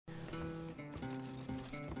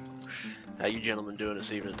How you gentlemen doing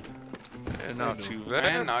this evening? Not too bad.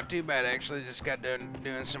 Man, not too bad actually. Just got done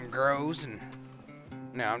doing some grows and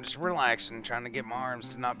now I'm just relaxing, trying to get my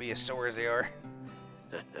arms to not be as sore as they are.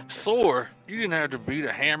 Thor, you didn't have to beat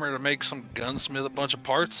a hammer to make some gunsmith a bunch of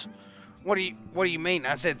parts. What do you mean?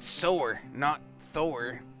 I said sore, not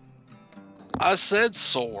Thor. I said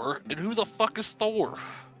sore, and who the fuck is Thor?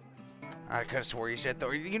 I could have swore you said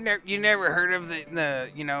Thor. You never heard of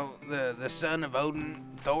the son of Odin,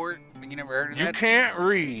 Thor? You never heard of that? You can't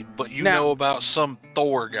read, but you know about some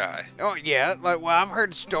Thor guy. Oh yeah, like well I've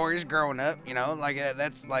heard stories growing up, like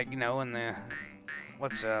that's like in the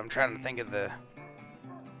I'm trying to think of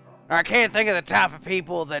I can't think of the type of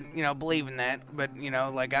people that believe in that, but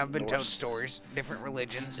like I've been told stories, different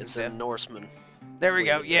religions and It's stuff. in Norseman. There we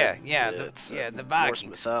go. Yeah, Norse the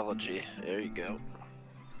Vikings. mythology. There you go.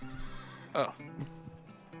 Oh.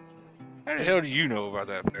 How the hell do you know about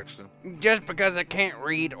that, Paxton? Just because I can't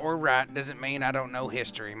read or write doesn't mean I don't know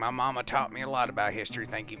history. My mama taught me a lot about history.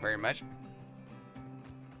 Thank you very much.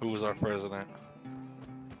 Who was our president?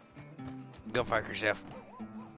 Go fuck yourself.